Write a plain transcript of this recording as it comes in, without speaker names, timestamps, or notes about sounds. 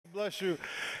Bless you.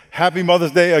 Happy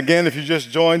Mother's Day again. If you just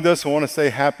joined us, I want to say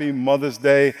happy Mother's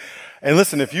Day. And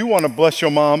listen, if you want to bless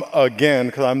your mom again,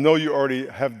 because I know you already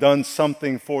have done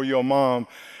something for your mom,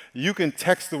 you can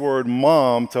text the word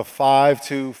mom to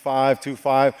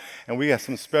 52525, and we got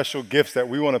some special gifts that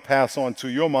we want to pass on to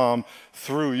your mom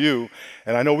through you.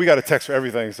 And I know we got a text for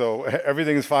everything, so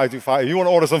everything is 525. If you want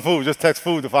to order some food, just text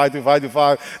food to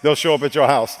 52525. They'll show up at your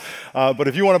house. But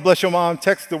if you want to bless your mom,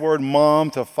 text the word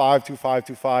mom to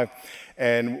 52525.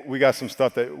 And we got some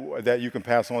stuff that you can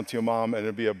pass on to your mom, and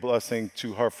it'll be a blessing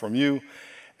to her from you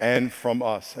and from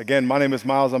us. Again, my name is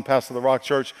Miles. I'm pastor of the Rock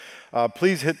Church.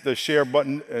 Please hit the share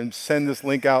button and send this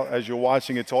link out as you're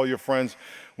watching it to all your friends.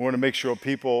 We want to make sure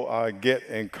people get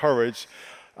encouraged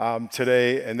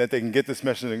today and that they can get this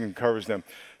message and encourage them.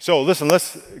 So listen,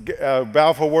 let's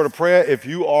bow for a word of prayer. If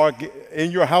you are in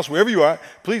your house, wherever you are,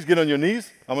 please get on your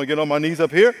knees. I'm going to get on my knees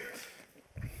up here.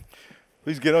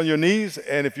 Please get on your knees.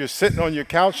 And if you're sitting on your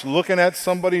couch looking at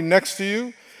somebody next to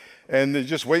you, and they're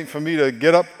just waiting for me to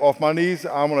get up off my knees,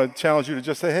 I'm going to challenge you to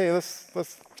just say, hey,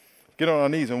 let's get on our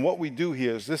knees. And what we do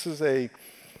here is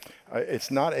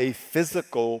it's not a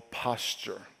physical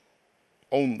posture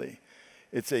only.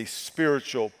 It's a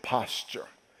spiritual posture.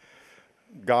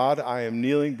 God, I am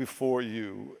kneeling before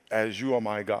you as you are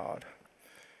my God.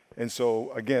 And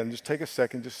so, again, just take a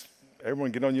second. Just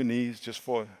everyone get on your knees just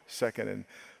for a second, and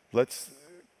let's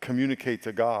communicate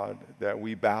to God that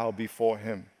we bow before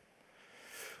him.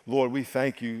 Lord, we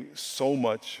thank you so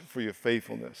much for your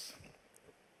faithfulness.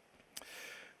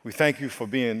 We thank you for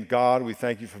being God. We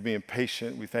thank you for being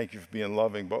patient. We thank you for being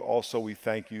loving, but also we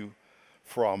thank you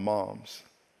for our moms.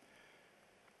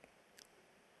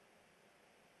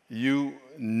 You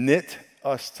knit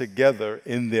us together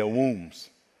in their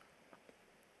wombs.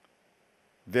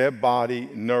 Their body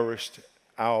nourished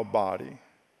our body.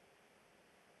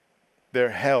 Their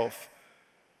health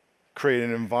created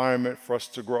an environment for us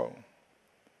to grow.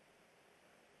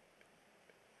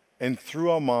 And through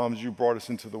our moms, you brought us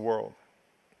into the world.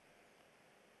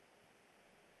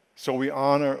 So we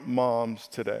honor moms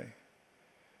today.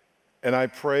 And I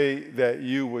pray that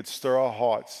you would stir our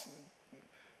hearts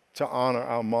to honor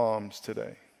our moms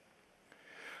today.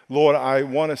 Lord, I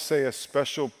want to say a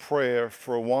special prayer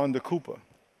for Wanda Cooper,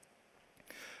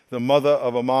 the mother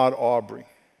of Ahmaud Arbery,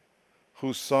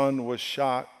 whose son was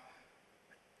shot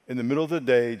in the middle of the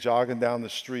day jogging down the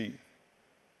street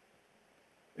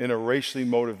in a racially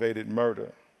motivated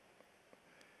murder.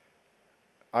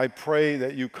 I pray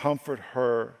that you comfort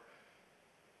her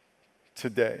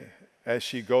today as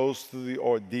she goes through the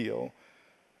ordeal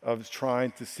of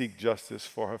trying to seek justice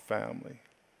for her family.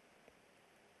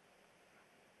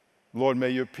 Lord, may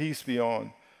your peace be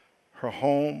on her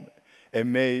home,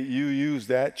 and may you use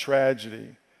that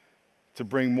tragedy to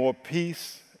bring more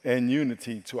peace and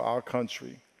unity to our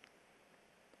country.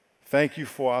 Thank you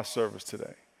for our service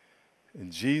today. In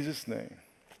Jesus' name,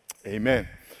 amen.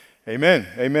 Amen,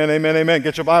 amen, amen, amen.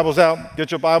 Get your Bibles out.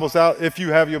 Get your Bibles out. If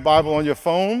you have your Bible on your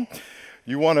phone,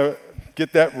 you want to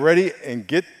get that ready and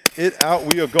get it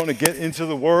out. We are going to get into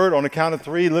the Word. On the count of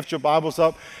three, lift your Bibles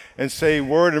up and say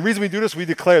Word. And the reason we do this, we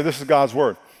declare this is God's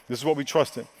Word. This is what we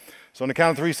trust in. So on the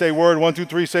count of three, say Word. 1, 2,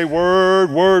 3, say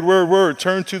Word, Word, Word, Word.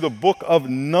 Turn to the book of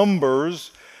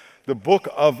Numbers. The book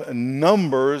of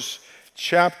Numbers,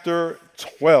 chapter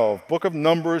 12. Book of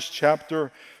Numbers,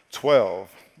 chapter 12.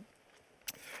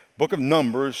 Book of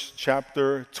Numbers,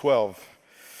 chapter 12.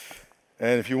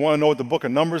 And if you want to know what the book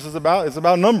of Numbers is about, it's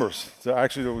about numbers. So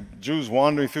actually, the Jews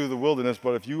wandering through the wilderness.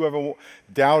 But if you ever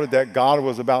doubted that God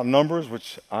was about numbers,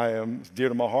 which I am dear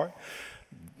to my heart,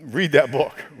 read that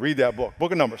book. Read that book.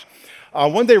 Book of Numbers.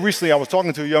 One day recently, I was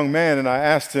talking to a young man, and I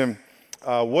asked him,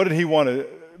 what did he want to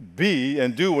be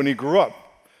and do when he grew up?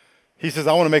 He says,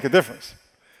 I want to make a difference.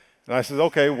 And I said,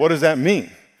 okay, what does that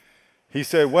mean? He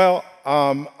said, well,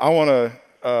 I want to,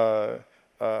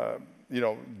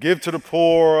 give to the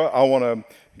poor. I want to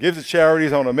give to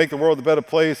charities. I want to make the world a better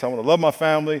place. I want to love my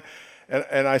family.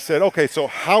 And I said, okay, so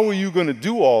how are you going to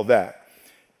do all that?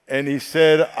 And he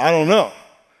said, I don't know.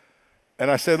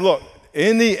 And I said, look,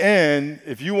 in the end,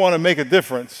 if you want to make a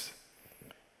difference,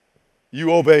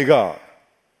 you obey God.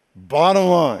 Bottom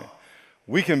line.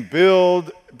 We can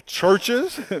build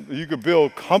churches, you can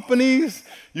build companies,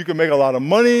 you can make a lot of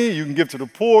money, you can give to the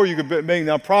poor, you can make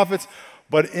nonprofits.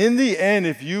 But in the end,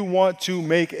 if you want to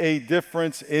make a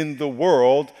difference in the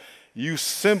world, you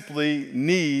simply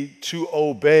need to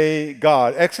obey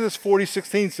God. Exodus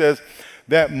 40:16 says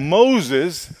that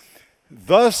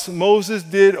thus Moses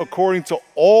did according to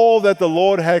all that the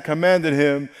Lord had commanded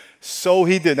him, so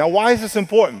he did. Now, why is this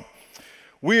important?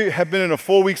 We have been in a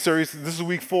 4-week series. This is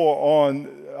week 4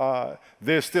 on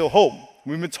There's Still Hope.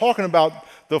 We've been talking about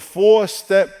the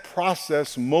 4-step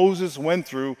process Moses went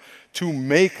through to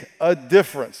make a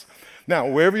difference. Now,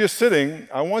 wherever you're sitting,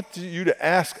 I want you to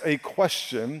ask a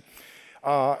question,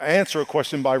 answer a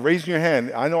question by raising your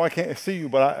hand. I know I can't see you,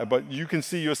 but you can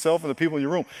see yourself and the people in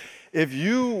your room. If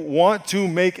you want to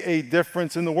make a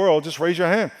difference in the world, just raise your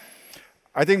hand.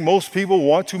 I think most people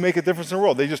want to make a difference in the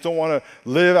world. They just don't want to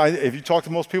live. If you talk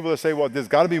to most people, they say, well, there's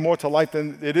got to be more to life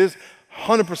than it is.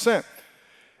 100%.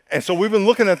 And so we've been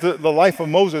looking at the life of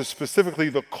Moses, specifically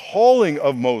the calling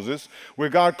of Moses, where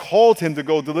God called him to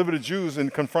go deliver the Jews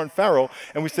and confront Pharaoh.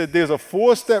 And we said there's a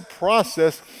 4-step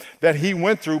process that he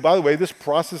went through. By the way, this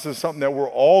process is something that we're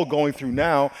all going through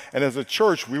now. And as a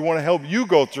church, we want to help you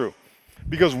go through,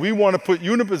 because we want to put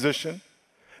you in a position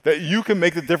that you can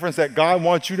make the difference that God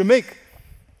wants you to make.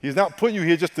 He's not putting you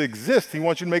here just to exist. He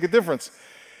wants you to make a difference.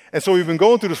 And so we've been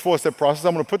going through this 4-step process.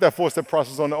 I'm going to put that 4-step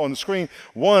process on the screen.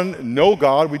 1, know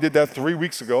God. We did that 3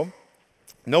 weeks ago.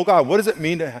 Know God. What does it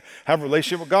mean to have a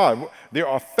relationship with God? There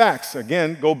are facts.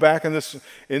 Again, go back in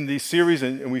the series,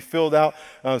 and we filled out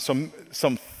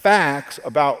some facts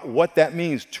about what that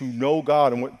means to know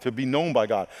God and to be known by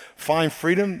God. Find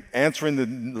freedom, answering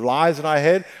the lies in our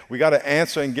head. We got to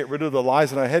answer and get rid of the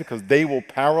lies in our head, because they will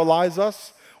paralyze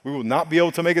us. We will not be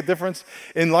able to make a difference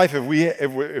in life if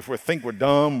we think we're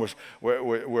dumb,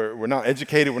 we're not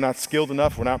educated, we're not skilled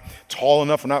enough, we're not tall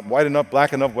enough, we're not white enough,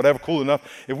 black enough, whatever, cool enough.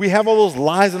 If we have all those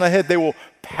lies in our head, they will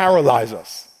paralyze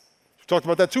us. We talked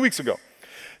about that 2 weeks ago.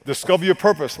 Discover your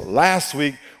purpose. Last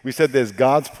week, we said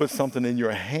God's put something in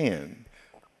your hand,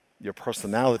 your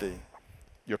personality,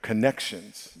 your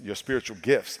connections, your spiritual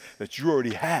gifts that you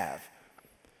already have.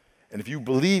 And if you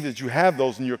believe that you have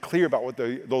those and you're clear about what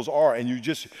those are, and you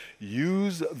just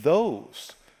use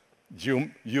those,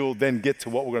 you'll then get to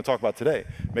what we're going to talk about today.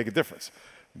 Make a difference.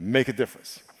 Make a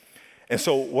difference. And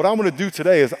so what I'm going to do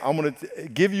today is I'm going to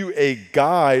give you a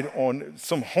guide on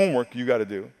some homework you got to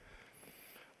do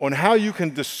on how you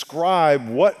can describe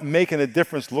what making a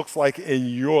difference looks like in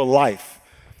your life.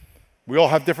 We all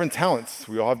have different talents.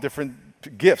 We all have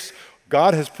different gifts.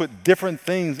 God has put different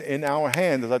things in our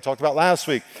hand, as I talked about last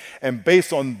week. And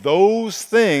based on those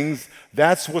things,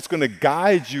 that's what's going to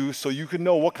guide you so you can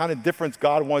know what kind of difference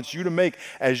God wants you to make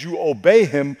as you obey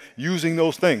him using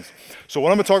those things. So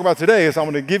what I'm going to talk about today is I'm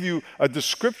going to give you a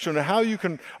description of how you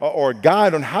can, or a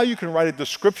guide on how you can write a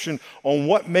description on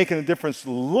what making a difference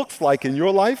looks like in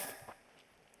your life.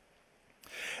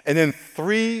 And then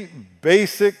 3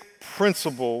 basic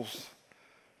principles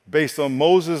based on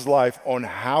Moses' life on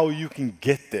how you can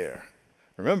get there.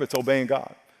 Remember, it's obeying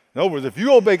God. In other words, if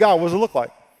you obey God, what does it look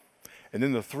like? And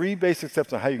then the 3 basic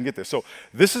steps on how you can get there. So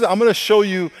I'm going to show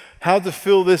you how to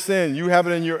fill this in. You have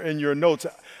it in your notes.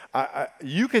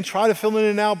 You can try to fill it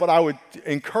in now, but I would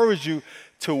encourage you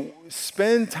to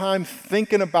spend time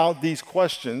thinking about these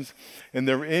questions, and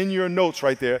they're in your notes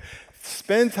right there.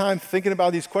 Spend time thinking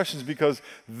about these questions, because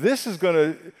this is going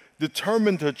to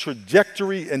determine the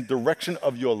trajectory and direction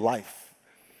of your life.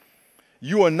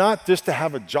 You are not just to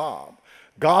have a job.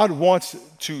 God wants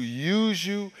to use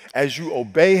you as you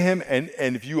obey him, and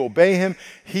if you obey him,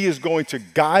 he is going to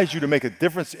guide you to make a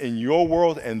difference in your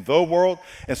world and the world.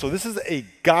 And so this is a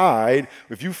guide.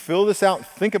 If you fill this out,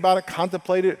 think about it,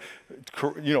 contemplate it,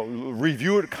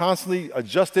 review it constantly,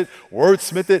 adjust it,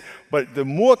 wordsmith it. But the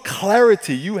more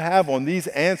clarity you have on these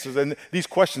answers and these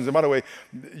questions, and by the way,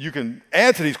 you can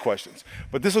add to these questions,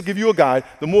 but this will give you a guide.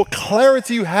 The more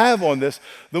clarity you have on this,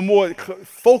 the more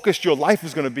focused your life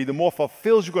is going to be, the more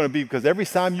fulfilled you're going to be, because every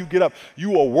time you get up,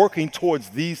 you are working towards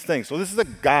these things. So this is a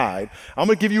guide. I'm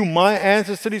going to give you my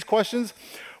answers to these questions,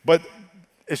 but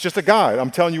it's just a guide.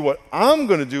 I'm telling you what I'm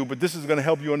going to do, but this is going to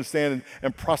help you understand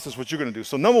and process what you're going to do.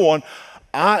 So number 1,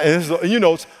 and this is in your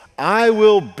notes, I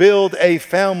will build a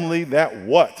family that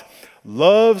what?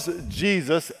 Loves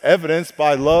Jesus, evidenced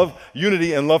by love,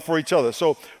 unity, and love for each other.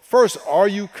 So first, are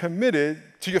you committed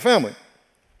to your family?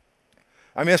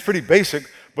 I mean, that's pretty basic,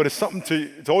 but it's something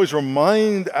to always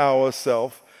remind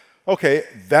ourselves, okay,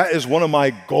 that is one of my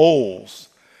goals.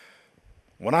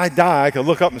 When I die, I can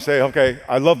look up and say, okay,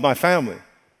 I love my family,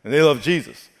 and they love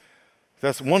Jesus.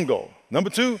 That's one goal. Number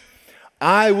 2,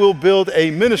 I will build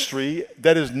a ministry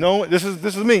that is known, this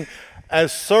is me,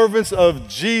 as servants of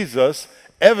Jesus,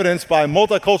 evidenced by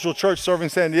Multicultural Church serving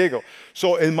San Diego.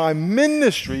 So in my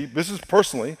ministry, this is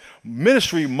personally,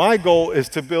 ministry, my goal is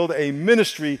to build a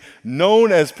ministry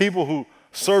known as people who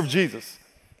serve Jesus.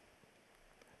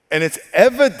 And it's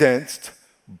evidenced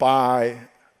by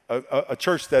a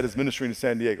church that is ministering in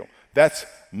San Diego. That's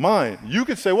mine. You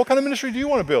could say, what kind of ministry do you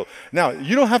want to build? Now,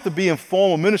 you don't have to be in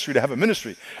formal ministry to have a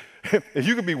ministry. If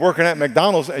you could be working at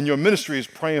McDonald's and your ministry is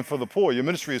praying for the poor, your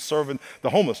ministry is serving the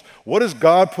homeless, what does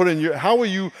God put in your, how are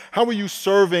you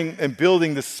serving and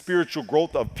building the spiritual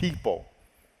growth of people?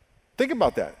 Think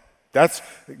about that.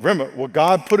 Remember, what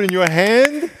God put in your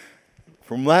hand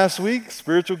from last week,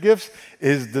 spiritual gifts,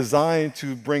 is designed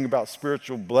to bring about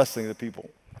spiritual blessing to people,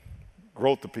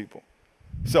 growth to people.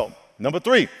 So, number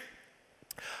 3,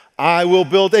 I will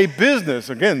build a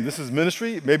business. Again, this is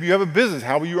ministry. Maybe you have a business.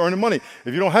 How are you earning money?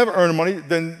 If you don't have earning money,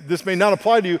 then this may not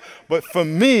apply to you. But for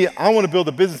me, I want to build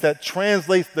a business that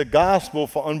translates the gospel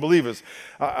for unbelievers.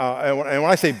 And when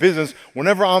I say business,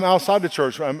 whenever I'm outside the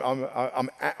church,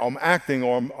 I'm acting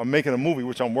or I'm making a movie,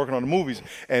 which I'm working on the movies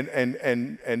and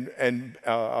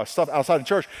stuff outside the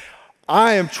church.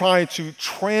 I am trying to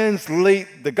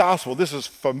translate the gospel. This is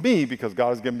for me because God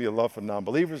has given me a love for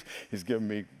non-believers. He's given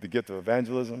me the gift of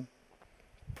evangelism,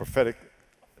 prophetic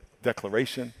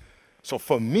declaration. So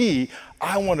for me,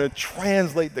 I want to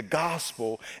translate the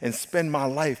gospel and spend my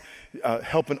life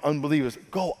helping unbelievers.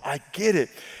 I get it.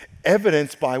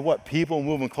 Evidenced by what? People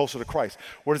moving closer to Christ.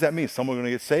 What does that mean? Some are going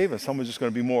to get saved and some are just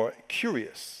going to be more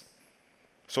curious.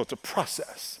 So it's a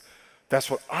process. That's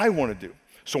what I want to do.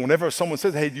 So whenever someone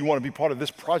says, hey, do you want to be part of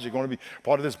this project, you want to be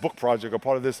part of this book project or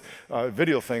part of this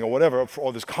video thing or whatever,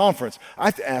 or this conference, I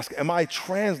have to ask, am I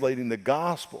translating the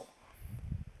gospel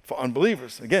for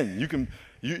unbelievers? Again,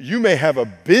 you may have a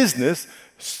business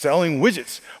selling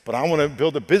widgets, but I want to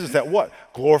build a business that what?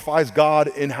 Glorifies God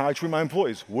in how I treat my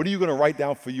employees. What are you going to write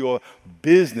down for your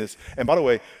business? And by the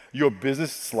way, your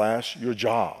business / your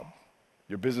job.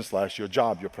 Your business / your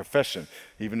job, your profession.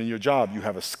 Even in your job, you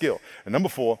have a skill. And number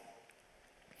 4,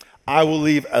 I will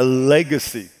leave a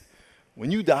legacy. When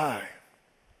you die,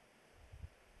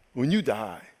 what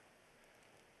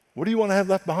do you want to have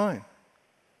left behind?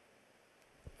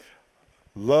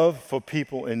 Love for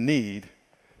people in need,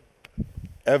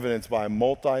 evidenced by a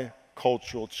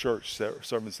multicultural church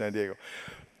serving San Diego.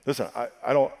 Listen,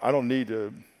 I don't need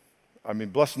to,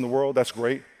 blessing the world, that's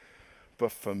great.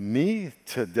 But for me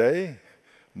today,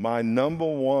 my number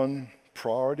 1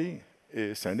 priority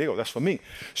is San Diego. That's for me.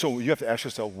 So you have to ask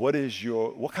yourself, what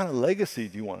kind of legacy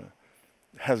do you want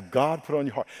to, has God put on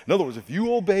your heart? In other words, if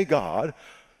you obey God,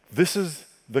 this is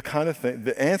the kind of thing,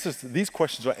 the answers to these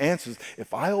questions are answers.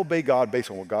 If I obey God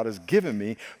based on what God has given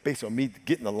me, based on me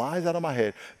getting the lies out of my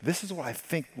head, this is what I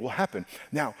think will happen.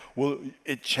 Now, will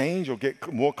it change or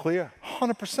get more clear?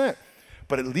 100%.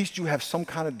 But at least you have some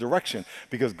kind of direction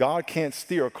because God can't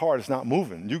steer a car that's not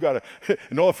moving. You got to,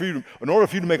 in order for you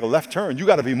to make a left turn, you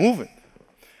got to be moving.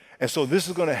 And so this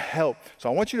is going to help. So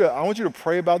I want you to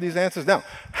pray about these answers. Now,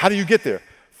 how do you get there?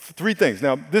 3 things.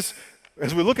 Now,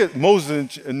 as we look at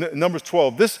Moses in Numbers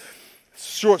 12, this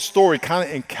short story kind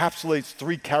of encapsulates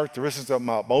 3 characteristics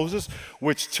about Moses,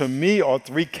 which to me are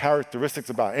 3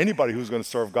 characteristics about anybody who's going to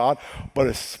serve God, but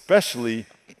especially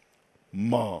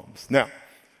moms. Now,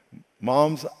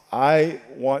 moms, I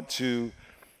want to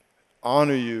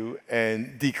honor you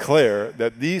and declare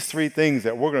that these 3 things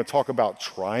that we're going to talk about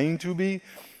trying to be,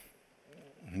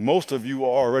 most of you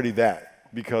are already that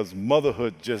because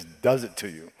motherhood just does it to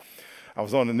you. I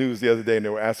was on the news the other day and they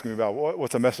were asking me about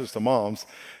what's a message to moms,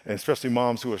 and especially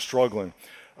moms who are struggling.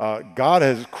 God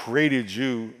has created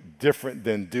you different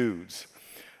than dudes.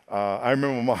 I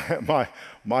remember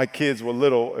my kids were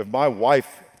little. If my wife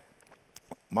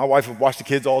would watch the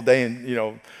kids all day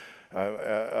and,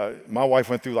 my wife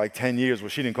went through like 10 years where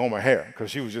she didn't comb her hair because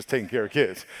she was just taking care of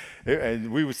kids.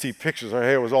 And we would see pictures. Her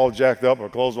hair was all jacked up. Her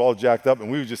clothes were all jacked up.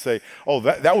 And we would just say, oh,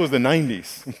 that was the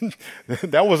 90s.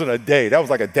 That wasn't a day. That was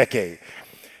like a decade.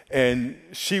 And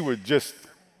she would just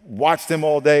watch them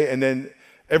all day. And then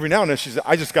every now and then she said,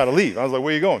 I just got to leave. I was like,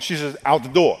 where are you going? She says, out the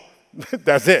door.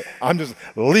 That's it. I'm just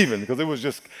leaving because it was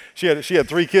just, she had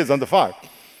 3 kids under 5.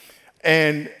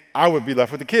 And I would be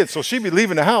left with the kids. So she'd be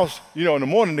leaving the house, in the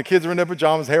morning, the kids are in their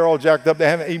pajamas, hair all jacked up, they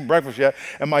haven't eaten breakfast yet,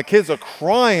 and my kids are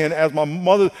crying as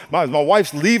my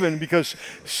wife's leaving because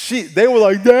they were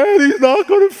like, Daddy's not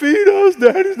going to feed us,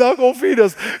 Daddy's not going to feed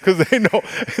us, because they know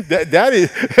that Daddy,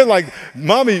 they're like,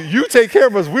 Mommy, you take care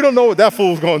of us, we don't know what that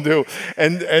fool's going to do.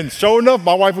 And sure enough,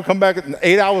 my wife would come back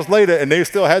 8 hours later, and they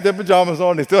still had their pajamas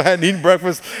on, they still hadn't eaten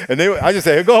breakfast, and I just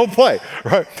say, hey, go home play,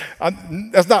 right?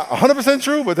 That's not 100%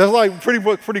 true, but that's like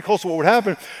pretty close to what would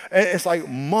happen. And it's like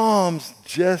moms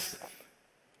just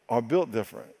are built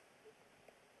different.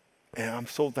 And I'm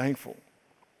so thankful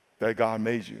that God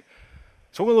made you.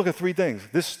 So we're going to look at 3 things.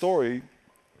 This story,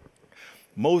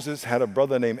 Moses had a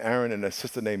brother named Aaron and a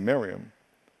sister named Miriam.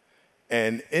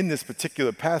 And in this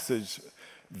particular passage,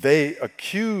 they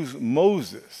accuse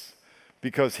Moses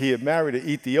because he had married an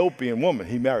Ethiopian woman.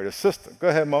 He married a sister. Go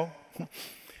ahead, Mo.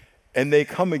 and they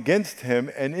come against him.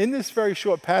 And in this very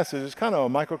short passage, it's kind of a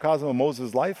microcosm of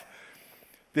Moses' life.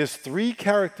 There's 3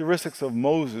 characteristics of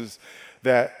Moses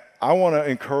that I want to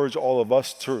encourage all of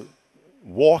us to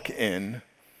walk in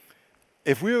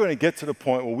if we're going to get to the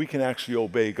point where we can actually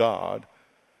obey God,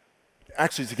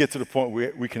 actually to get to the point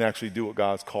where we can actually do what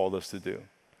God's called us to do.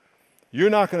 You're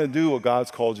not going to do what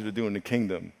God's called you to do in the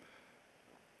kingdom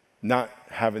not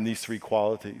having these 3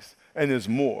 qualities. And there's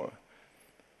more.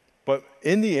 But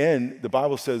in the end, the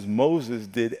Bible says Moses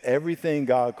did everything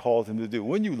God called him to do.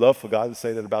 Wouldn't you love for God to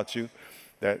say that about you?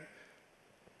 That,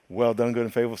 well done, good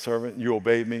and faithful servant, you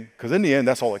obeyed me? Because in the end,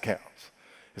 that's all that counts.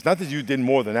 It's not that you did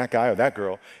more than that guy or that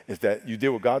girl. It's that you did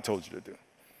what God told you to do.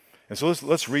 And so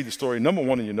let's read the story. Number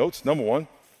 1 in your notes. Number 1, it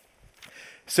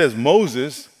says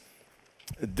Moses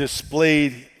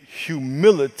displayed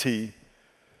humility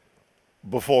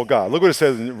before God. Look what it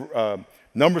says in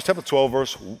Numbers chapter 12,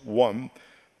 verse 1.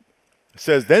 It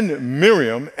says, then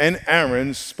Miriam and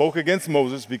Aaron spoke against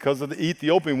Moses because of the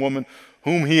Ethiopian woman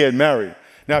whom he had married.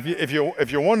 Now, if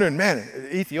you're wondering, man,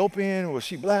 Ethiopian, was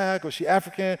she black, was she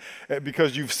African?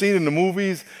 Because you've seen in the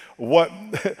movies what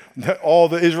all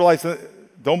the Israelites,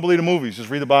 don't believe the movies, just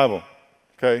read the Bible,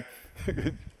 okay?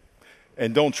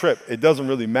 And don't trip. It doesn't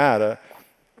really matter,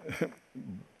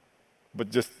 but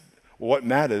just what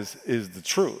matters is the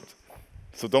truth.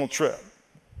 So don't trip.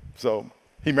 So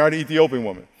he married an Ethiopian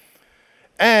woman,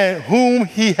 and whom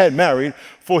he had married,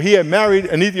 for he had married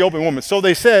an Ethiopian woman. So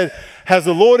they said, has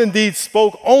the Lord indeed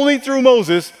spoke only through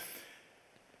Moses?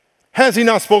 Has he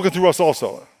not spoken through us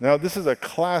also? Now, this is a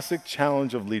classic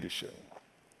challenge of leadership.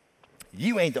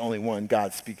 You ain't the only one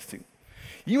God speaks to.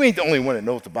 You ain't the only one that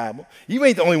knows the Bible. You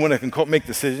ain't the only one that can make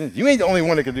decisions. You ain't the only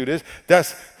one that can do this.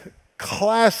 That's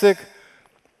classic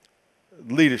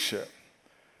leadership.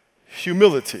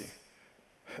 Humility.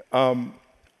 I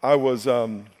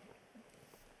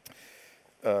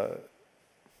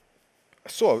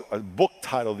saw a book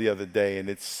title the other day, and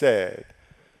it said,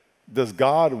 does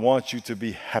God want you to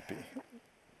be happy?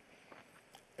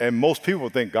 And most people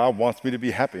think God wants me to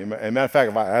be happy. As a matter of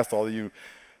fact, if I asked all of you,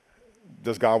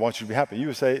 does God want you to be happy? You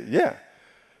would say, yeah.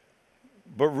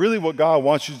 But really what God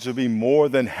wants you to be more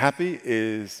than happy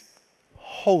is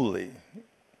holy.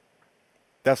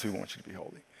 That's what he wants you to be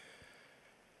holy.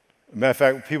 As a matter of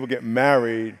fact, when people get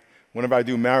married, whenever I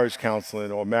do marriage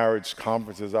counseling or marriage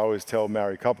conferences, I always tell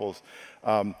married couples,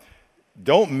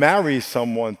 don't marry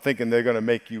someone thinking they're going to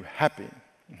make you happy.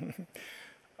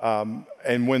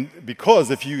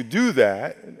 Because if you do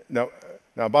that,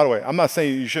 now, by the way, I'm not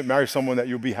saying you shouldn't marry someone that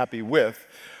you'll be happy with,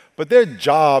 but their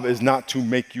job is not to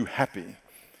make you happy.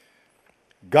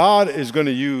 God is going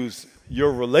to use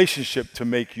your relationship to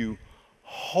make you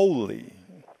holy.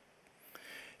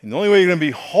 And the only way you're going to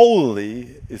be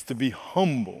holy is to be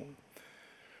humble.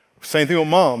 Same thing with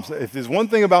moms. If there's one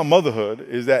thing about motherhood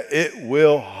is that it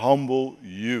will humble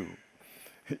you.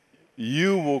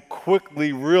 You will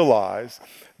quickly realize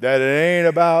that it ain't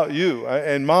about you.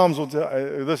 And moms will tell,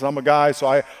 listen, I'm a guy, so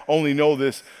I only know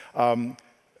this in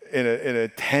a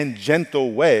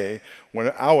tangential way.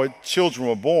 When our children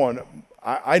were born,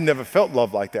 I never felt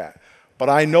love like that. But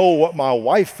I know what my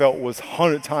wife felt was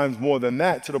 100 times more than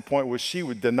that, to the point where she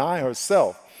would deny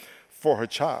herself for her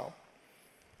child.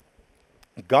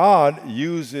 God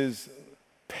uses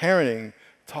parenting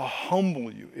to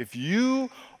humble you. If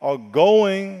you are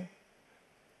going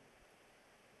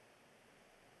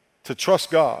to trust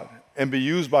God and be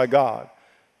used by God,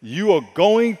 you are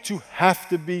going to have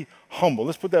to be humble.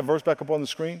 Let's put that verse back up on the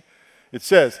screen. It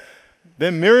says,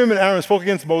 then Miriam and Aaron spoke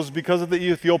against Moses because of the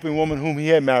Ethiopian woman whom he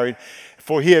had married,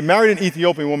 for he had married an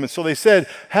Ethiopian woman. So they said,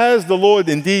 has the Lord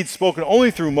indeed spoken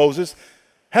only through Moses?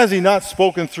 Has he not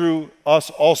spoken through us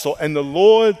also? And the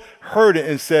Lord heard it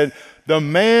and said, the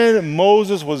man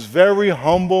Moses was very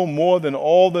humble, more than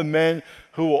all the men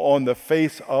who were on the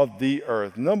face of the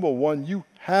earth. Number 1, you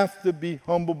have to be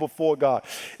humble before God.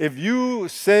 If you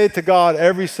say to God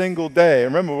every single day,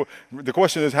 remember the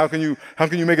question is, how can you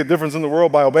make a difference in the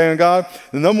world by obeying God?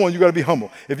 The number 1, you got to be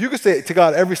humble. If you can say to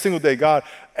God every single day, God,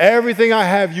 everything I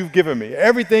have, you've given me.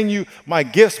 Everything my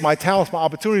gifts, my talents, my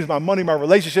opportunities, my money, my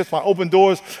relationships, my open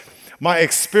doors, my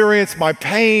experience, my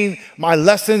pain, my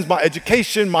lessons, my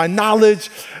education, my knowledge,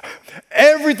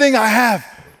 everything I have,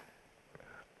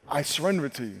 I surrender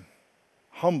it to you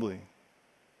humbly.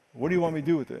 What do you want me to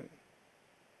do with it?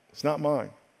 It's not mine.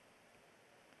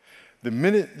 The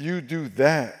minute you do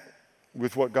that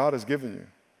with what God has given you,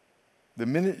 the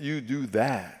minute you do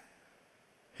that,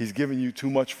 he's given you too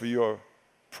much for your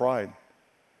pride.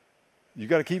 You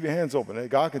got to keep your hands open.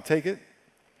 God can take it.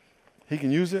 He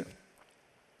can use it.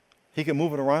 He can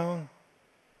move it around.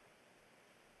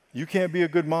 You can't be a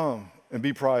good mom and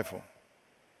be prideful.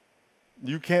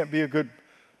 You can't be a good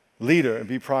leader and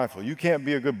be prideful. You can't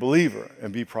be a good believer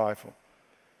and be prideful.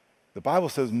 The Bible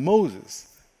says Moses,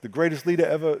 the greatest leader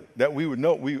ever that we would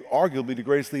know, arguably the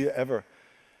greatest leader ever,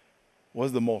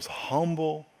 was the most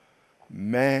humble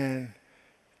man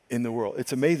in the world.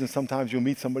 It's amazing sometimes you'll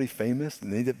meet somebody famous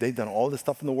and they've done all this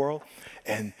stuff in the world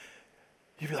and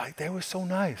you'll be like, they were so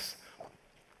nice.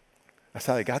 That's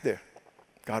how they got there.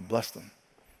 God blessed them.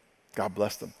 God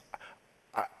blessed them.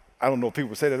 I don't know if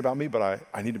people say that about me, but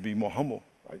I need to be more humble.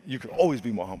 You can always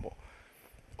be more humble.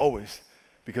 Always.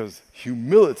 Because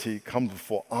humility comes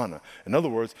before honor. In other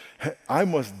words, I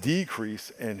must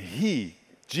decrease and he,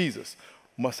 Jesus,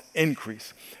 must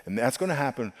increase. And that's going to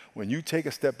happen when you take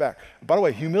a step back. By the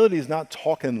way, humility is not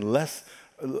talking less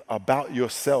about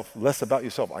yourself.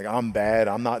 Like I'm bad,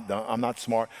 I'm not dumb, I'm not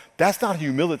smart. That's not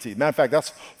humility. Matter of fact, that's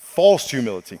false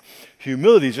humility.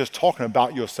 Humility is just talking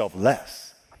about yourself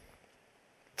less.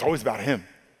 It's always about him.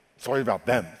 It's always about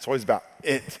them. It's always about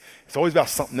it. It's always about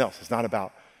something else. It's not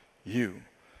about you.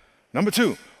 Number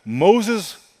 2,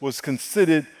 Moses was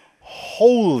considered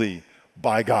holy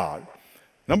by God.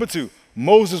 Number 2,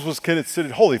 Moses was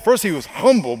considered holy. First, he was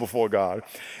humble before God,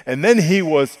 and then he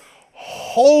was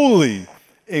holy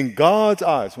in God's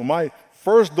eyes. When my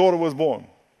first daughter was born,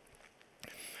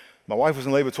 my wife was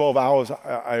in labor 12 hours.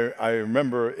 I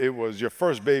remember it was, your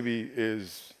first baby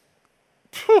is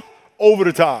over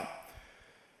the top.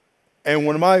 And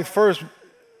when my first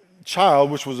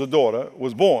child, which was a daughter,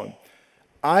 was born,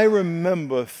 I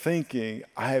remember thinking,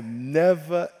 I have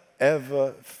never,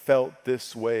 ever felt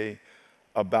this way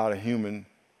about a human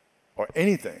or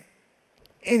anything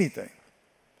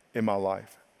in my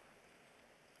life.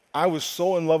 I was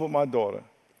so in love with my daughter.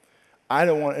 I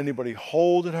didn't want anybody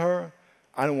holding her.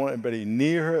 I didn't want anybody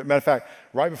near her. Matter of fact,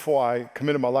 right before I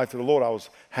committed my life to the Lord, I was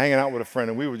hanging out with a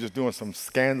friend, and we were just doing some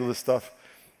scandalous stuff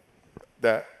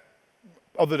that,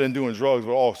 other than doing drugs,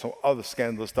 but all some other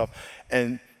scandalous stuff.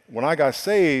 And when I got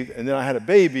saved and then I had a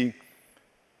baby,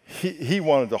 he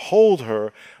wanted to hold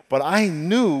her, but I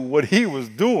knew what he was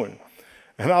doing.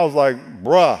 And I was like,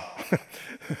 bruh,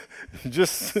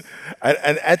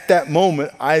 and at that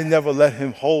moment, I never let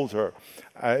him hold her.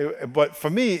 But for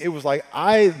me, it was like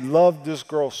I loved this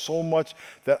girl so much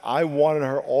that I wanted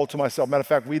her all to myself. Matter of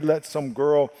fact, we let some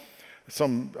girl,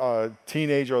 some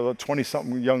teenager or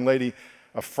 20-something young lady,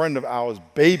 a friend of ours,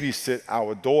 babysit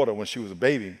our daughter when she was a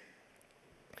baby.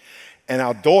 And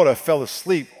our daughter fell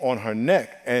asleep on her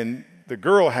neck, and the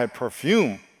girl had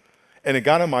perfume, and it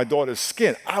got on my daughter's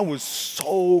skin. I was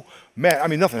so mad. I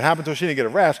mean, nothing happened to her. She didn't get a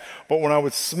rash. But when I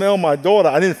would smell my daughter,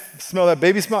 I didn't smell that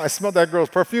baby smell. I smelled that girl's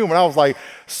perfume, and I was like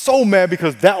so mad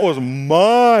because that was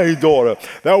my daughter.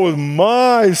 That was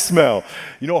my smell.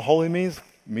 You know what holy means? It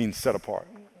means set apart.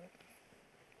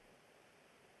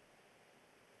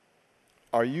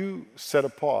 Are you set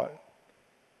apart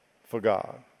for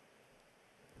God?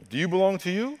 Do you belong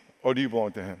to you or do you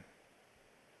belong to him?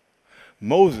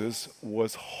 Moses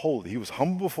was holy. He was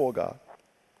humble before God,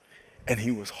 and he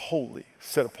was holy,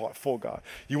 set apart for God.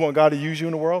 You want God to use you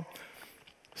in the world?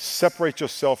 Separate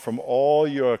yourself from all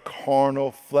your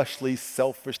carnal, fleshly,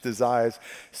 selfish desires.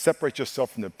 Separate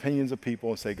yourself from the opinions of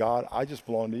people and say, God, I just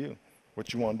belong to you.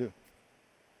 What you want to do?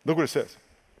 Look what it says.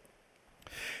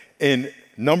 In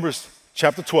Numbers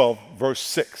chapter 12, verse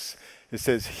 6, it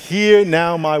says, hear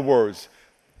now my words.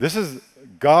 This is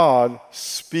God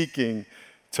speaking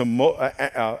to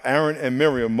Aaron and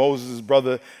Miriam, Moses'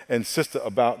 brother and sister,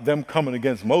 about them coming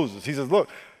against Moses. He says, look,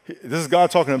 this is God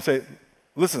talking to them, saying,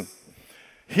 listen,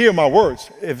 hear my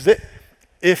words.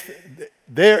 If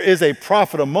there is a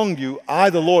prophet among you, I,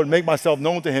 the Lord, make myself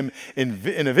known to him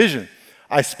in a vision.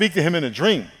 I speak to him in a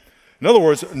dream. In other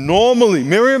words, normally,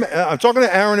 Miriam, I'm talking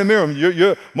to Aaron and Miriam,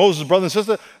 you're Moses' brother and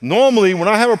sister. Normally, when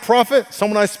I have a prophet,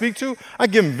 someone I speak to, I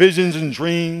give him visions and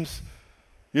dreams,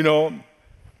 you know,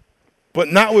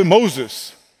 but not with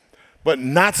Moses. But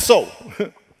not so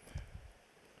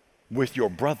with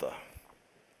your brother,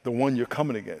 the one you're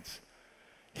coming against.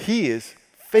 He is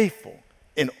faithful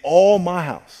in all my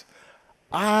house.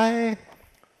 I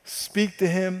speak to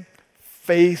him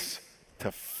face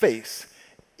to face,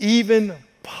 even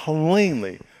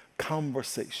plainly,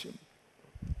 conversation,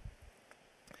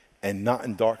 and not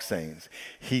in dark sayings.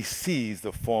 He sees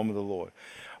the form of the Lord.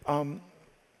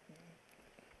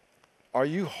 Are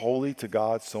you holy to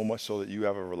God so much so that you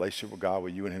have a relationship with God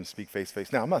where you and him speak face to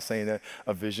face? Now, I'm not saying that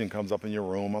a vision comes up in your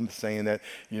room. I'm saying that,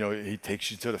 you know, he takes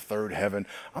you to the third heaven.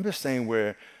 I'm just saying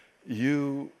where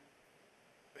you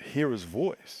hear his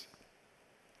voice.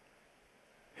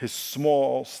 his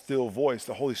small, still voice,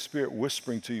 the Holy Spirit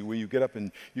whispering to you where you get up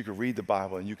and you can read the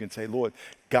Bible and you can say, Lord,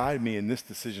 guide me in this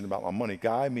decision about my money.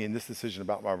 Guide me in this decision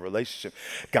about my relationship.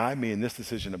 Guide me in this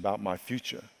decision about my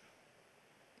future.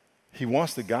 He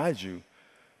wants to guide you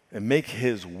and make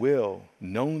his will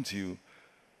known to you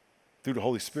through the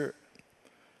Holy Spirit.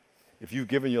 If you've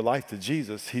given your life to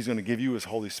Jesus, he's going to give you his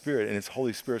Holy Spirit, and his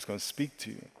Holy Spirit's going to speak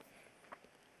to you.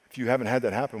 If you haven't had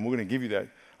that happen, we're going to give you that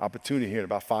opportunity here in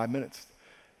about 5 minutes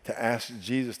to ask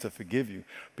Jesus to forgive you,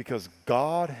 because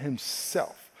God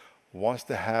himself wants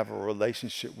to have a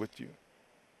relationship with you.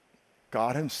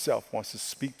 God himself wants to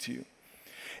speak to you.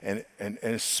 And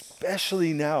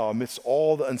especially now, amidst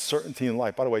all the uncertainty in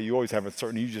life. By the way, you always have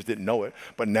uncertainty. You just didn't know it,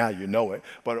 but now you know it.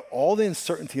 But all the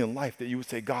uncertainty in life, that you would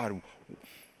say, God,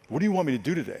 what do you want me to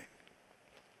do today?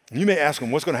 And you may ask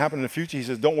him, what's going to happen in the future? He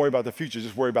says, don't worry about the future.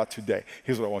 Just worry about today.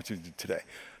 Here's what I want you to do today.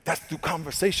 That's through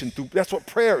conversation. That's what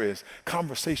prayer is,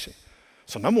 conversation.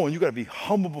 So number one, you got to be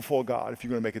humble before God if you're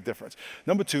going to make a difference.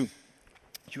 Number two,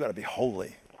 you got to be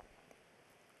holy.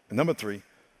 And number three,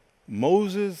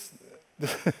 Moses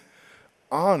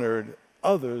honored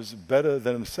others better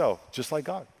than himself, just like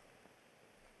God.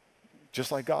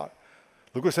 Just like God.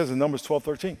 Look what it says in Numbers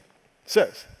 12:13. It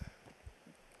says,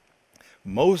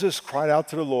 Moses cried out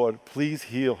to the Lord, please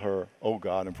heal her, O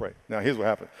God, and pray. Now here's what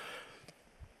happened.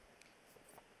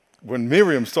 When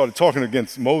Miriam started talking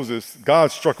against Moses,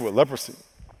 God struck her with leprosy.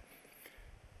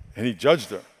 And he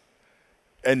judged her.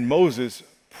 And Moses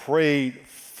prayed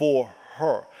for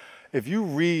her. If you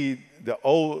read the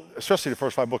old, especially the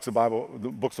first 5 books of the Bible, the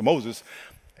books of Moses,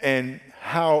 and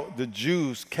how the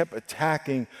Jews kept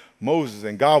attacking Moses,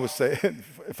 and God would say,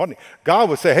 funny, God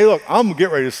would say, hey, look, I'm going to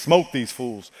get ready to smoke these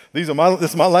fools. This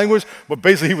is my language, but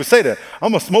basically he would say that.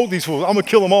 I'm going to smoke these fools. I'm going to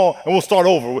kill them all, and we'll start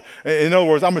over. In other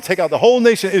words, I'm going to take out the whole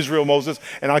nation of Israel, Moses,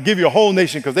 and I'll give you a whole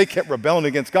nation because they kept rebelling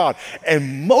against God.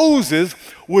 And Moses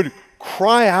would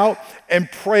cry out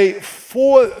and pray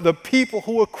for the people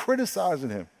who were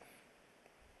criticizing him.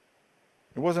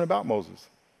 It wasn't about Moses.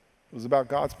 It was about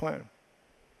God's plan.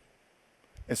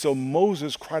 And so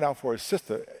Moses cried out for his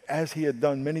sister, as he had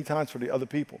done many times for the other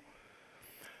people.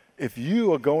 If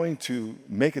you are going to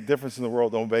make a difference in the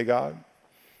world and obey God,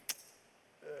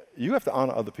 you have to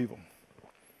honor other people.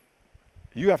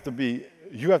 You have to be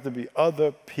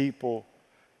other people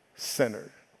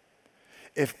centered.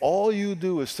 If all you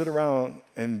do is sit around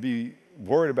and be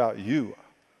worried about you,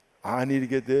 I need to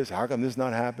get this. How come this is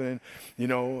not happening? You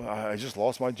know, I just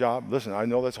lost my job. Listen, I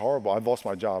know that's horrible. I've lost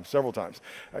my job several times.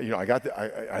 I didn't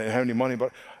have any money,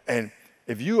 and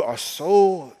if you are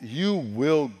so, you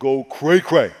will go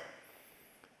cray-cray.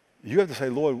 You have to say,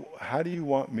 Lord, who do you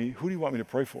want me to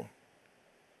pray for?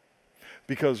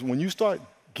 Because when you start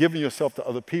giving yourself to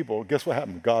other people, guess what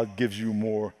happens? God gives you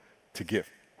more to give.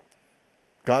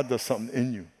 God does something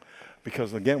in you.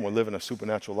 Because, again, we're living a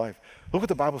supernatural life. Look what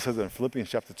the Bible says in Philippians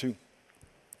chapter 2. It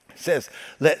says,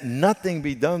 let nothing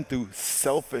be done through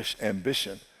selfish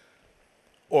ambition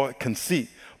or conceit,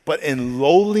 but in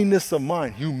lowliness of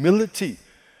mind, humility.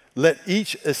 Let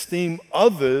each esteem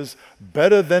others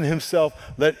better than himself.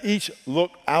 Let each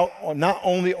look out not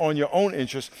only on your own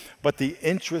interest, but the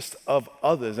interest of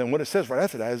others. And what it says right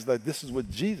after that is that this is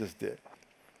what Jesus did.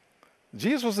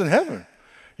 Jesus was in heaven.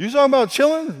 You talking about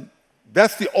chilling?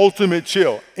 That's the ultimate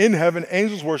chill. In heaven,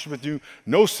 angels worship with you,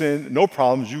 no sin, no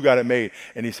problems, you got it made.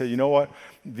 And he said, you know what?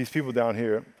 These people down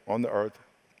here on the earth,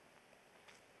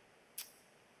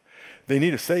 they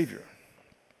need a Savior.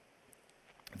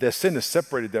 Their sin has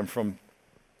separated them from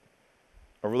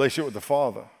a relationship with the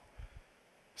Father.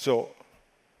 So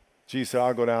Jesus said,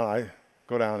 I go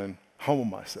down and humble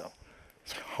myself.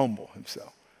 Humble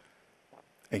himself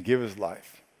and give his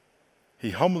life. He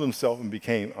humbled himself and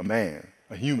became a man,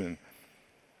 a human.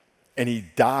 And he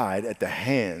died at the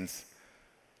hands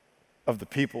of the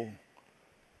people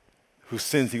whose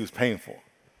sins he was paying for.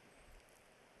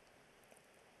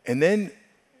 And then,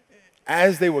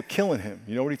 as they were killing him,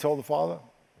 you know what he told the Father?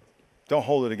 Don't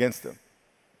hold it against them.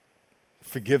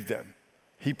 Forgive them.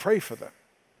 He prayed for them.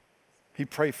 He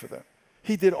prayed for them.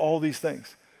 He did all these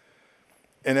things.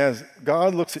 And as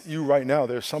God looks at you right now,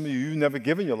 there's some of you've never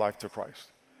given your life to Christ.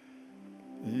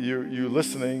 You're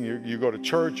listening, you go to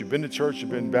church, you've been to church, you've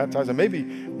been baptized, and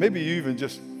maybe you even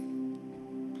just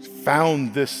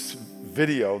found this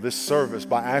video, this service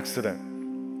by accident.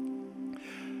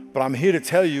 But I'm here to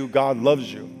tell you God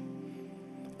loves you,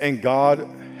 and God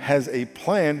has a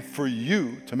plan for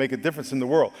you to make a difference in the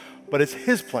world, but it's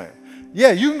his plan.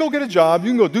 Yeah, you can go get a job, you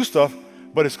can go do stuff,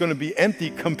 but it's going to be empty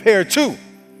compared to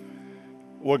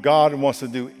what God wants to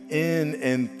do in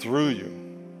and through you.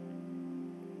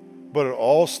 But it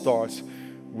all starts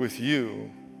with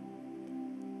you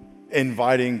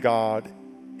inviting God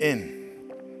in,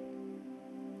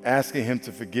 asking him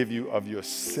to forgive you of your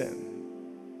sin,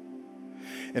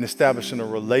 and establishing a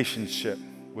relationship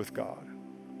with God.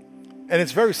 And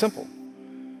it's very simple.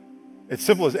 It's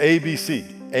simple as ABC.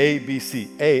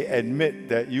 ABC. A, admit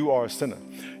that you are a sinner.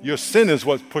 Your sin is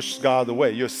what pushes God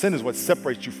away. Your sin is what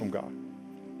separates you from God.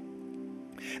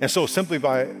 And so simply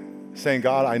by saying,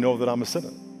 God, I know that I'm a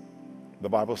sinner. The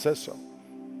Bible says so.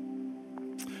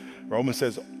 Romans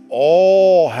says,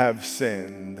 all have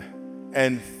sinned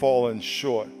and fallen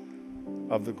short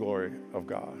of the glory of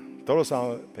God. Todos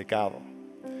han pecado.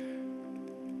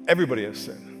 Everybody has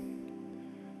sinned.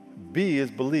 B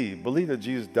is believe. Believe that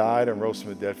Jesus died and rose from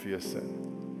the dead for your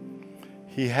sin.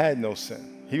 He had no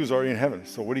sin. He was already in heaven.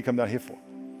 So what did he come down here for?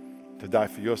 To die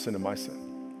for your sin and my sin.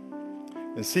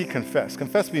 And C, confess.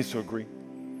 Confess means to agree.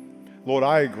 Lord,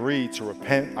 I agree to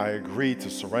repent. I agree to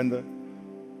surrender.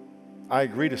 I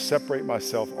agree to separate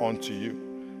myself onto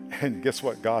you. And guess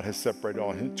what? God has separated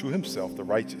on him to himself, the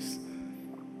righteous.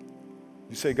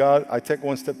 You say, God, I take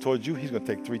one step towards you. He's going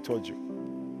to take 3 towards you.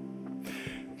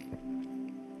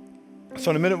 So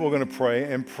in a minute, we're going to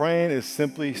pray. And praying is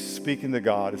simply speaking to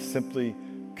God. It's simply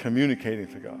communicating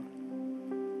to God.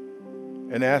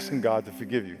 And asking God to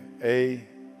forgive you. A,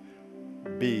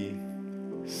 B,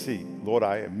 C. Lord,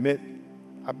 I admit,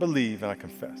 I believe, and I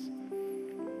confess.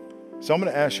 So I'm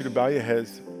going to ask you to bow your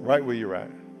heads right where you're at.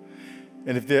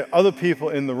 And if there are other people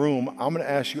in the room, I'm going to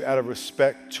ask you out of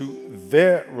respect to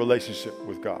their relationship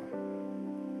with God,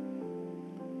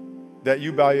 that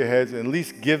you bow your heads and at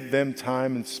least give them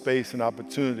time and space and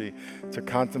opportunity to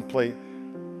contemplate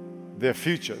their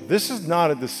future. This is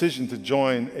not a decision to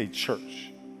join a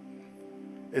church.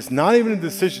 It's not even a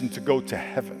decision to go to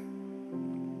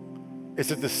heaven. It's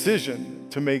a decision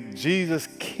to make Jesus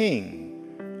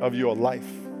king of your life,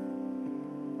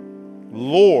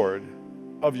 Lord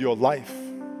of your life.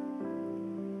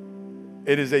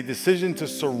 It is a decision to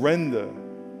surrender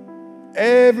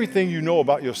everything you know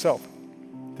about yourself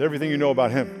to everything you know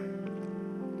about him.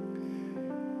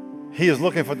 He is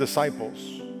looking for disciples,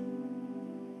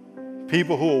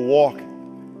 people who will walk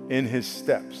in his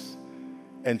steps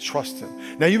and trust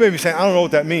him. Now you may be saying, I don't know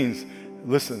what that means.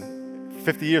 Listen,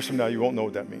 50 years from now, you won't know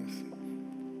what that means.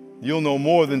 You'll know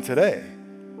more than today,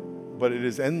 but it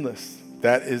is endless.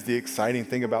 That is the exciting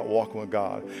thing about walking with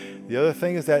God. The other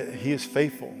thing is that he is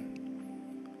faithful.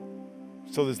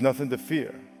 So there's nothing to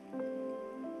fear.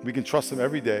 We can trust him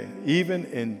every day, even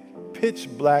in pitch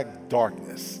black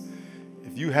darkness.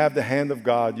 If you have the hand of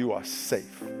God, you are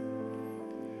safe.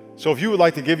 So if you would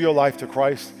like to give your life to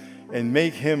Christ and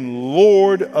make him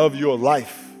Lord of your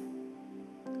life,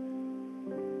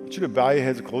 I want you to bow your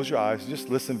heads and close your eyes and just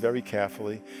listen very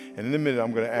carefully. And in a minute,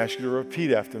 I'm going to ask you to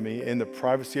repeat after me in the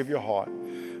privacy of your heart.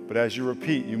 But as you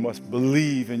repeat, you must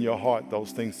believe in your heart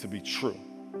those things to be true.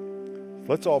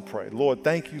 Let's all pray. Lord,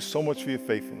 thank you so much for your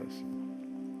faithfulness.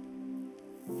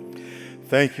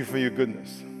 Thank you for your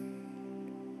goodness.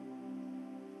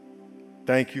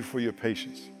 Thank you for your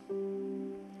patience.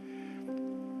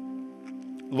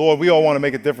 Lord, we all want to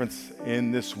make a difference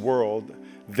in this world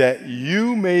that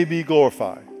you may be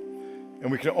glorified.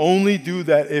 And we can only do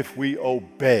that if we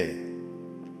obey.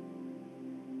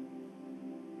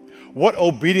 What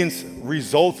obedience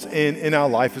results in our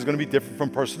life is going to be different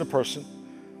from person to person.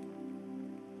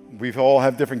 We all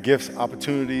have different gifts,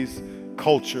 opportunities,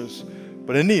 cultures.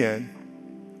 But in the end,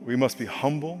 we must be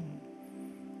humble,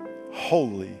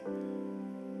 holy,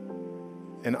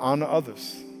 and honor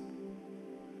others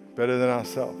better than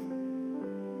ourselves.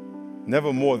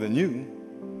 Never more than you,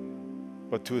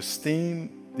 but to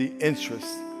esteem the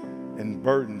interests and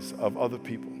burdens of other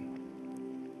people.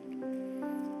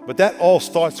 But that all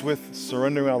starts with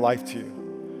surrendering our life to you.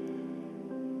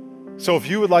 So if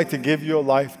you would like to give your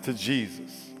life to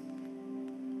Jesus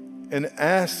and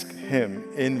ask him,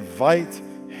 invite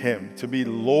him to be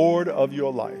Lord of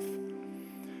your life,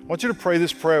 I want you to pray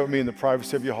this prayer with me in the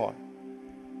privacy of your heart.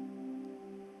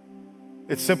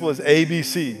 It's simple as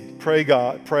ABC. Pray,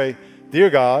 dear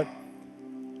God,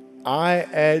 I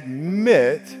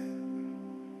admit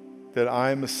that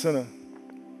I am a sinner.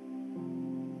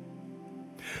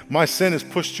 My sin has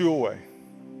pushed you away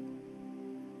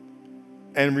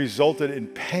and resulted in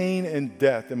pain and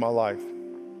death in my life.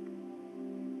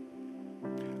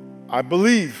 I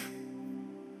believe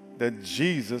that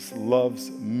Jesus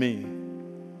loves me,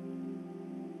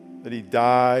 that he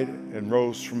died and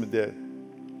rose from the dead.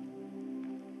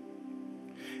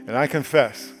 And I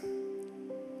confess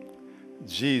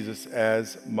Jesus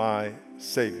as my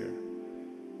Savior.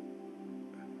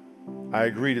 I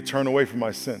agree to turn away from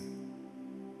my sin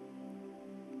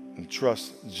and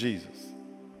trust Jesus.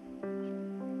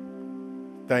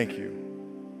 Thank you.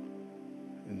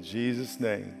 In Jesus'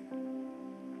 name,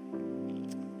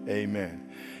 amen.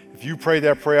 If you prayed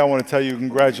that prayer, I want to tell you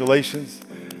congratulations.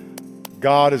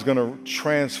 God is going to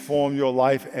transform your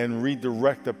life and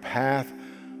redirect the path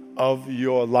of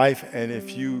your life. And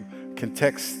if you can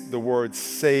text the word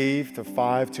SAVE to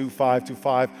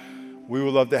 52525, we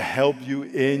would love to help you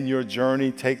in your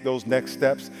journey, take those next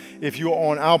steps. If you're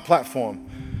on our platform,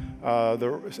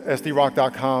 the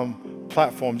sdrock.com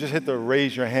platform, just hit the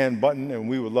raise your hand button and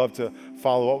we would love to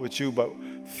follow up with you. But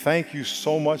thank you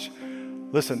so much.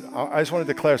 Listen, I just want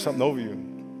to declare something over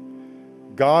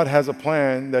you. God has a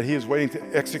plan that he is waiting to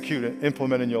execute and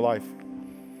implement in your life.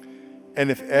 And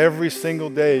if every single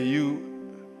day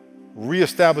you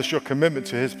reestablish your commitment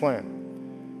to his plan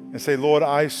and say, Lord,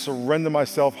 I surrender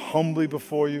myself humbly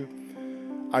before you.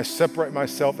 I separate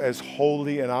myself as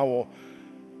holy and I will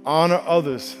honor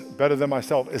others better than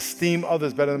myself, esteem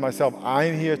others better than myself. I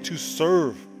am here to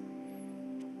serve.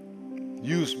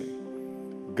 Use me.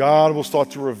 God will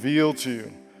start to reveal to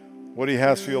you what he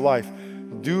has for your life.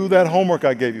 Do that homework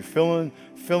I gave you. Fill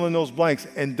in those blanks,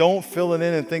 and don't fill it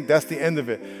in and think that's the end of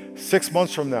it. 6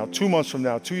 months from now, 2 months from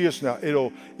now, 2 years from now,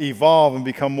 it'll evolve and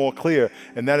become more clear,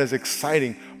 and that is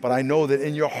exciting. But I know that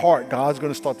in your heart, God's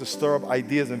going to start to stir up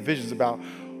ideas and visions about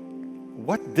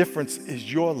what difference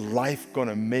is your life going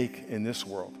to make in this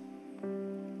world.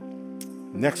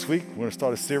 Next week, we're going to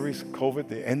start a series, COVID,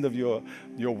 the end of your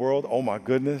world. Oh my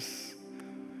goodness.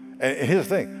 And here's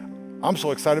the thing, I'm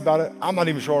so excited about it, I'm not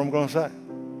even sure what I'm going to say.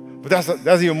 But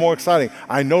that's even more exciting.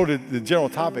 I know the general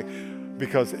topic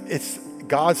because it's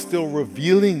God's still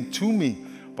revealing to me.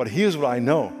 But here's what I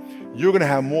know. You're going to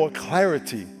have more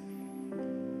clarity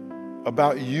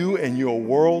about you and your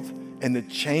world and the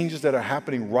changes that are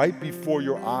happening right before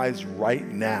your eyes right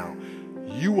now.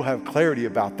 You will have clarity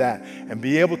about that and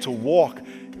be able to walk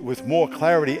with more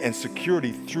clarity and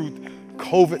security through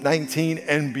COVID-19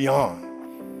 and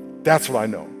beyond. That's what I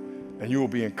know. And you will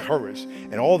be encouraged.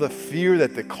 And all the fear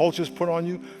that the culture's put on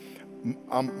you,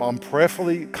 I'm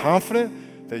prayerfully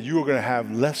confident that you are going to have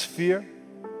less fear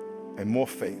and more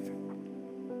faith.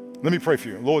 Let me pray for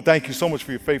you. Lord, thank you so much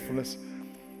for your faithfulness.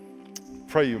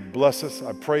 Pray you bless us.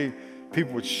 I pray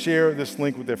people would share this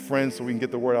link with their friends so we can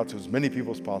get the word out to as many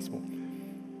people as possible.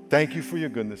 Thank you for your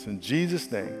goodness. In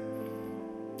Jesus' name,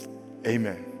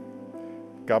 amen.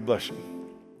 God bless you.